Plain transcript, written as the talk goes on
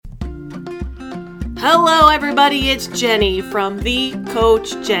Hello everybody, it's Jenny from The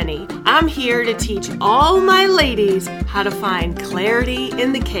Coach Jenny. I'm here to teach all my ladies how to find clarity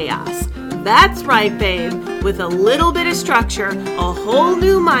in the chaos. That's right, babe. With a little bit of structure, a whole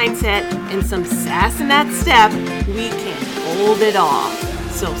new mindset, and some sass in that step, we can hold it all.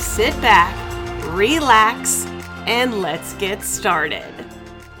 So sit back, relax, and let's get started.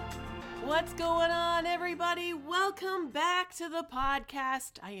 What's going on, everybody? Welcome back to the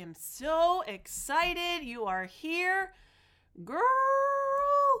podcast. I am so excited you are here. Girl,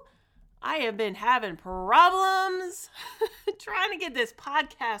 I have been having problems trying to get this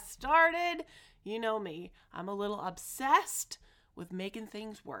podcast started. You know me, I'm a little obsessed with making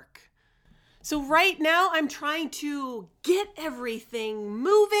things work. So right now I'm trying to get everything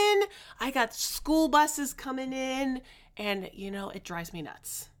moving. I got school buses coming in and it drives me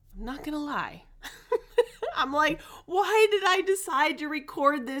nuts. I'm not gonna lie. I'm like, why did I decide to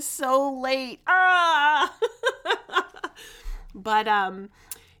record this so late? But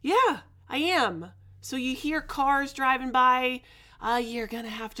yeah, I am. So you hear cars driving by. You're gonna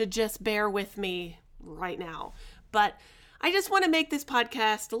have to just bear with me right now. But I just want to make this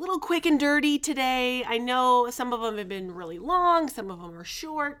podcast a little quick and dirty today. I know some of them have been really long, some of them are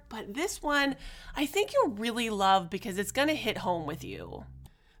short, but this one I think you'll really love because it's gonna hit home with you.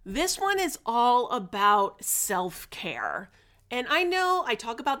 This one is all about self-care. And I know I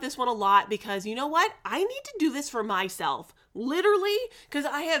talk about this one a lot because you know what? I need to do this for myself. Literally, because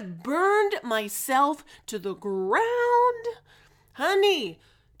I have burned myself to the ground. Honey,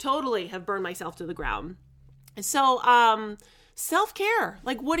 totally have burned myself to the ground. So, self-care.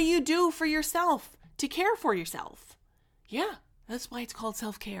 Like, what do you do for yourself to care for yourself? Yeah, that's why it's called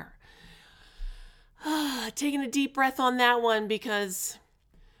self-care. Taking a deep breath on that one because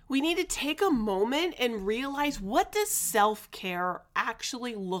we need to take a moment and realize, what does self-care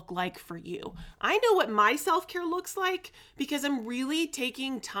actually look like for you? I know what my self-care looks like because I'm really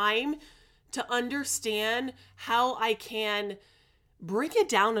taking time to understand how I can bring it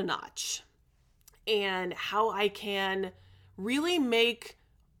down a notch and how I can really make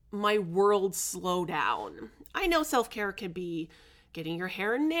my world slow down. I know self-care could be getting your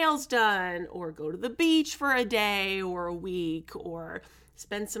hair and nails done, or go to the beach for a day or a week, or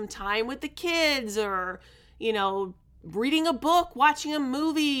spend some time with the kids, or, reading a book, watching a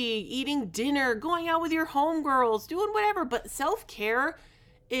movie, eating dinner, going out with your homegirls, doing whatever. But self-care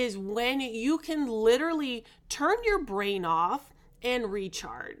is when you can literally turn your brain off and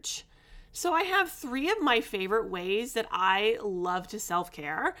recharge. So I have 3 of my favorite ways that I love to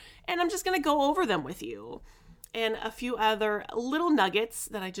self-care, and I'm just going to go over them with you, and a few other little nuggets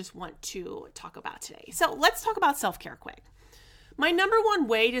that I just want to talk about today. So let's talk about self-care quick. My number 1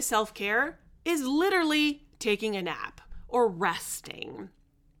 way to self-care is literally taking a nap or resting,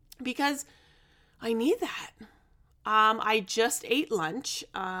 because I need that. I just ate lunch,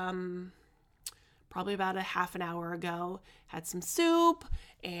 probably about a half an hour ago, had some soup,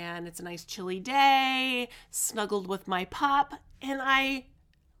 and it's a nice chilly day, snuggled with my pup, and I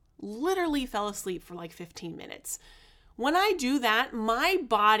literally fell asleep for like 15 minutes. When I do that, my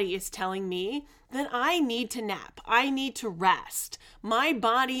body is telling me that I need to nap. I need to rest. My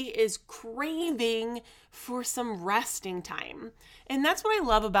body is craving for some resting time. And that's what I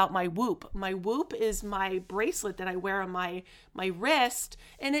love about my Whoop. My Whoop is my bracelet that I wear on my wrist,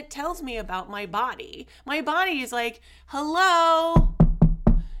 and it tells me about my body. My body is like, hello,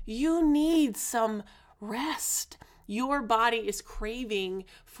 you need some rest. Your body is craving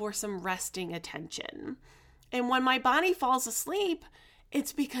for some resting attention. And when my body falls asleep,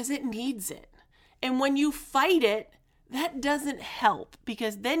 it's because it needs it. And when you fight it, that doesn't help,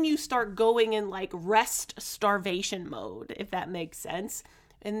 because then you start going in like rest starvation mode, if that makes sense.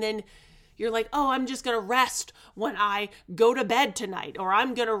 And then you're like, oh, I'm just going to rest when I go to bed tonight, or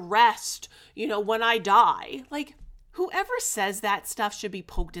I'm going to rest, when I die. Like, whoever says that stuff should be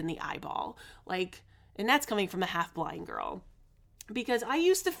poked in the eyeball. And that's coming from a half-blind girl. Because I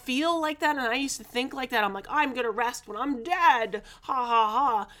used to feel like that, and I used to think like that. I'm like, I'm going to rest when I'm dead. Ha, ha,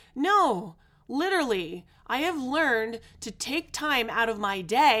 ha. No, literally, I have learned to take time out of my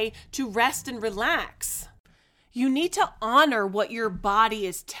day to rest and relax. You need to honor what your body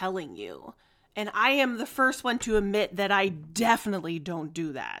is telling you. And I am the first one to admit that I definitely don't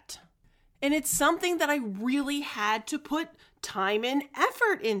do that. And it's something that I really had to put time and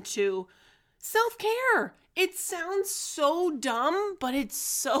effort into. Self-care. It sounds so dumb, but it's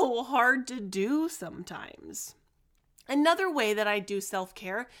so hard to do sometimes. Another way that I do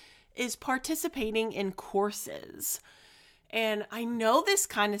self-care is participating in courses. And I know this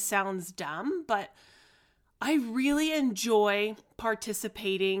kind of sounds dumb, but I really enjoy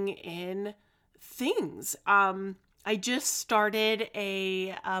participating in things. I just started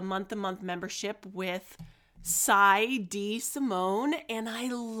a month-to-month membership with Cy D. Simone, and I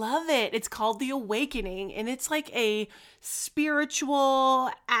love it. It's called The Awakening, and it's like a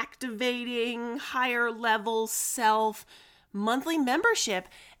spiritual, activating, higher level self monthly membership.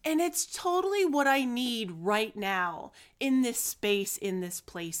 And it's totally what I need right now in this space, in this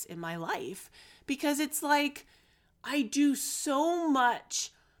place in my life. Because it's like I do so much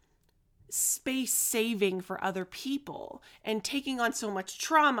space saving for other people and taking on so much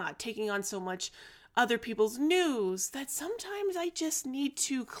trauma, taking on so much other people's news that sometimes I just need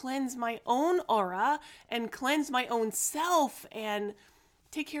to cleanse my own aura and cleanse my own self and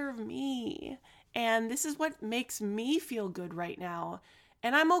take care of me. And this is what makes me feel good right now.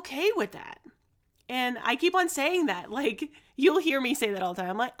 And I'm okay with that. And I keep on saying that. Like, you'll hear me say that all the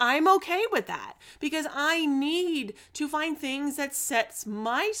time. I'm like, I'm okay with that because I need to find things that sets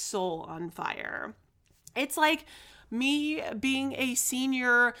my soul on fire. It's like me being a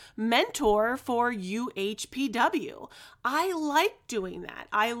senior mentor for UHPW. I like doing that.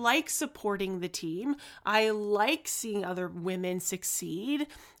 I like supporting the team. I like seeing other women succeed.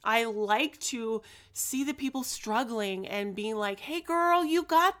 I like to see the people struggling and being like, hey girl, you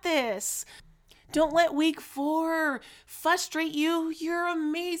got this. Don't let week 4 frustrate you. You're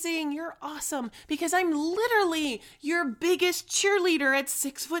amazing. You're awesome. Because I'm literally your biggest cheerleader at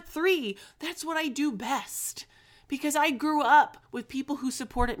 6'3". That's what I do best. Because I grew up with people who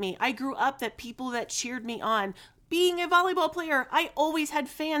supported me. I grew up that people that cheered me on. Being a volleyball player, I always had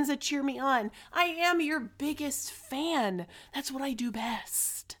fans that cheer me on. I am your biggest fan. That's what I do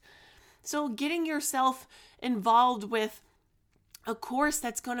best. So getting yourself involved with a course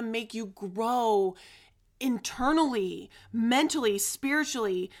that's going to make you grow internally, mentally,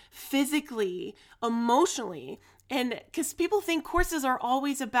 spiritually, physically, emotionally. And because people think courses are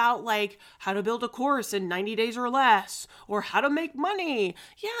always about like how to build a course in 90 days or less, or how to make money.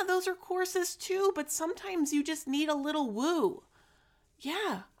 Yeah, those are courses too, but sometimes you just need a little woo.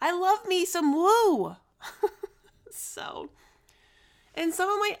 Yeah, I love me some woo. And some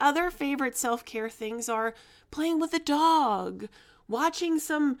of my other favorite self-care things are playing with a dog, watching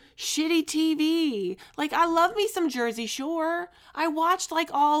some shitty TV. Like, I love me some Jersey Shore. I watched like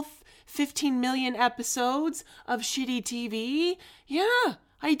all 15 million episodes of shitty TV. Yeah,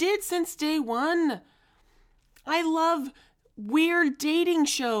 I did since day one. I love weird dating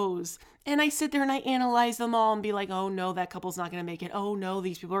shows. And I sit there and I analyze them all and be like, oh no, that couple's not going to make it. Oh no,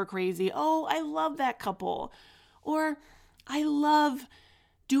 these people are crazy. Oh, I love that couple. Or I love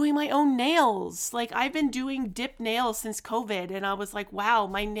doing my own nails. Like, I've been doing dip nails since COVID, and I was like, wow,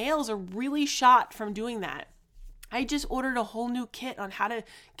 my nails are really shot from doing that. I just ordered a whole new kit on how to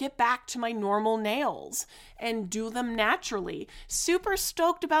get back to my normal nails and do them naturally. Super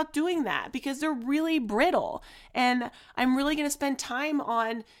stoked about doing that because they're really brittle, and I'm really going to spend time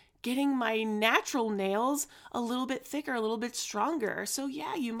on getting my natural nails a little bit thicker, a little bit stronger. So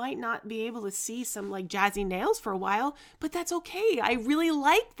yeah, you might not be able to see some like jazzy nails for a while, but that's okay. I really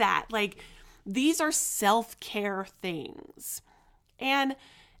like that. Like, these are self-care things. And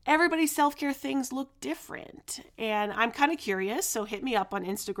everybody's self-care things look different. And I'm kind of curious, so hit me up on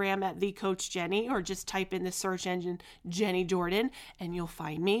Instagram at @thecoachjenny, or just type in the search engine Jenny Jordan and you'll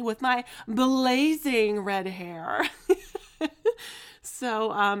find me with my blazing red hair.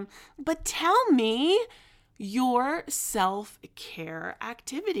 So, but tell me your self-care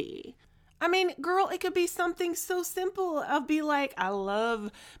activity. I mean, girl, it could be something so simple of be like, I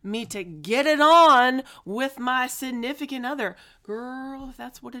love me to get it on with my significant other. Girl, if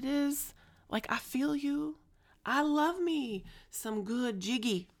that's what it is, like, I feel you. I love me some good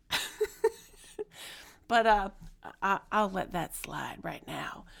jiggy. But I'll let that slide right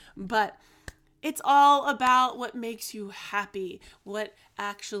now. But it's all about what makes you happy, what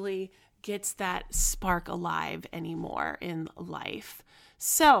actually gets that spark alive anymore in life.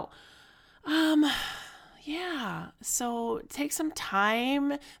 So, yeah, so take some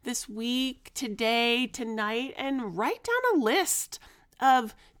time this week, today, tonight, and write down a list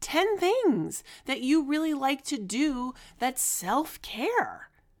of 10 things that you really like to do that's self-care.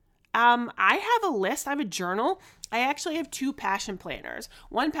 I have a list, I have a journal. I actually have 2 passion planners.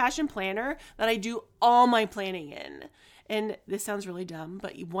 One passion planner that I do all my planning in. And this sounds really dumb,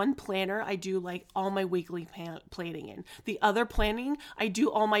 but one planner I do like all my weekly planning in. The other planning I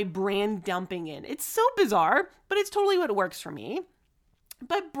do all my brand dumping in. It's so bizarre, but it's totally what works for me.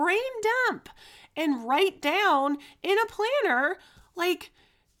 But brain dump and write down in a planner like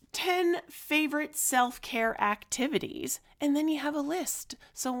 10 favorite self-care activities And then you have a list.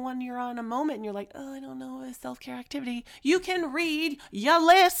 So when you're on a moment and you're like, oh, I don't know, a self-care activity, you can read your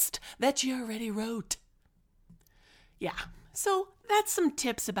list that you already wrote. Yeah, so that's some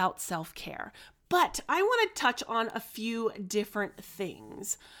tips about self-care. But I want to touch on a few different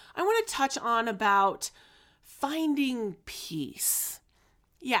things. I want to touch on about finding peace.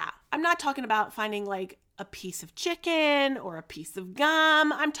 Yeah, I'm not talking about finding like a piece of chicken or a piece of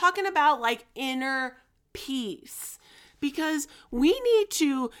gum. I'm talking about like inner peace. Because we need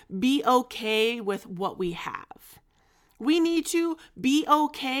to be okay with what we have. We need to be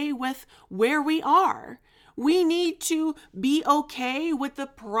okay with where we are. We need to be okay with the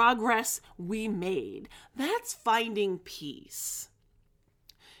progress we made. That's finding peace.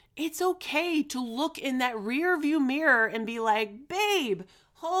 It's okay to look in that rear view mirror and be like, babe,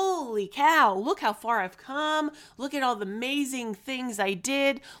 holy cow, look how far I've come. Look at all the amazing things I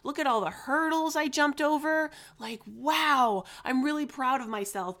did. Look at all the hurdles I jumped over. Like, wow, I'm really proud of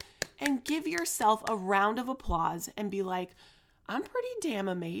myself. And give yourself a round of applause and be like, I'm pretty damn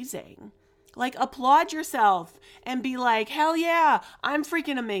amazing. Like, applaud yourself and be like, hell yeah, I'm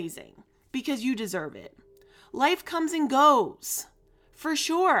freaking amazing because you deserve it. Life comes and goes, for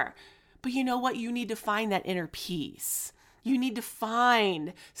sure. But you know what? You need to find that inner peace. You need to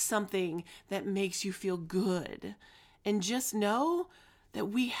find something that makes you feel good. And just know that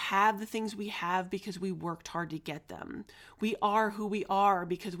we have the things we have because we worked hard to get them. We are who we are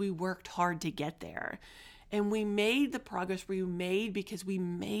because we worked hard to get there. And we made the progress we made because we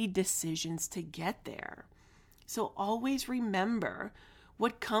made decisions to get there. So always remember,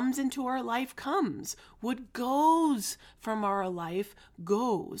 what comes into our life comes. What goes from our life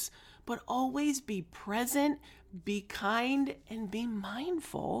goes. But always be present, be kind, and be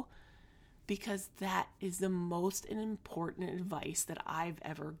mindful, because that is the most important advice that I've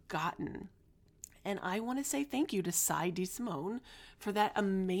ever gotten. And I want to say thank you to Cy DeSimone for that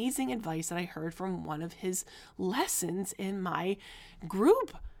amazing advice that I heard from one of his lessons in my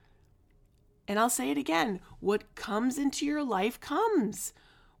group. And I'll say it again, what comes into your life comes.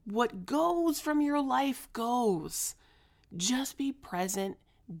 What goes from your life goes. Just be present,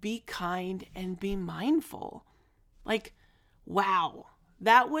 be kind, and be mindful. Like, wow,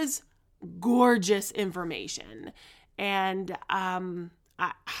 that was gorgeous information. And I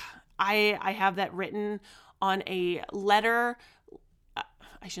have that written on a letter.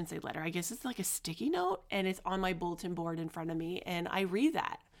 I shouldn't say letter. I guess it's like a sticky note, and it's on my bulletin board in front of me. And I read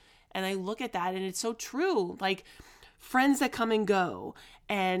that and I look at that, and it's so true. Like, friends that come and go,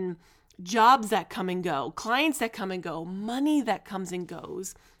 and jobs that come and go, clients that come and go, money that comes and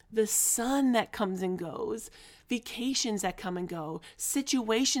goes, the sun that comes and goes, vacations that come and go,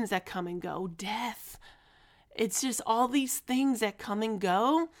 situations that come and go, death. It's just all these things that come and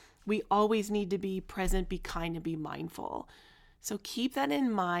go. We always need to be present, be kind, and be mindful. So keep that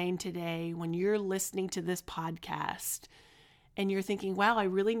in mind today when you're listening to this podcast and you're thinking, wow, I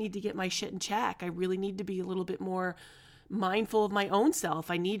really need to get my shit in check. I really need to be a little bit more mindful of my own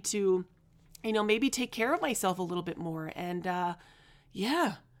self. I need to, maybe take care of myself a little bit more. And I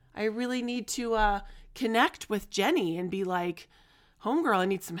really need to connect with Jenny and be like, homegirl, I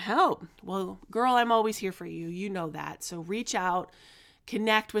need some help. Well, girl, I'm always here for you. You know that. So reach out,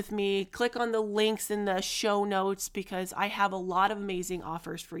 connect with me, click on the links in the show notes, because I have a lot of amazing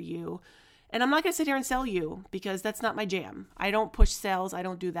offers for you. And I'm not going to sit here and sell you, because that's not my jam. I don't push sales. I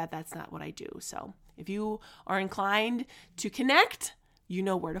don't do that. That's not what I do. So if you are inclined to connect, you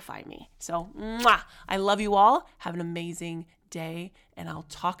know where to find me. So I love you all. Have an amazing day, and I'll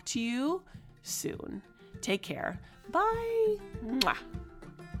talk to you soon. Take care. Bye.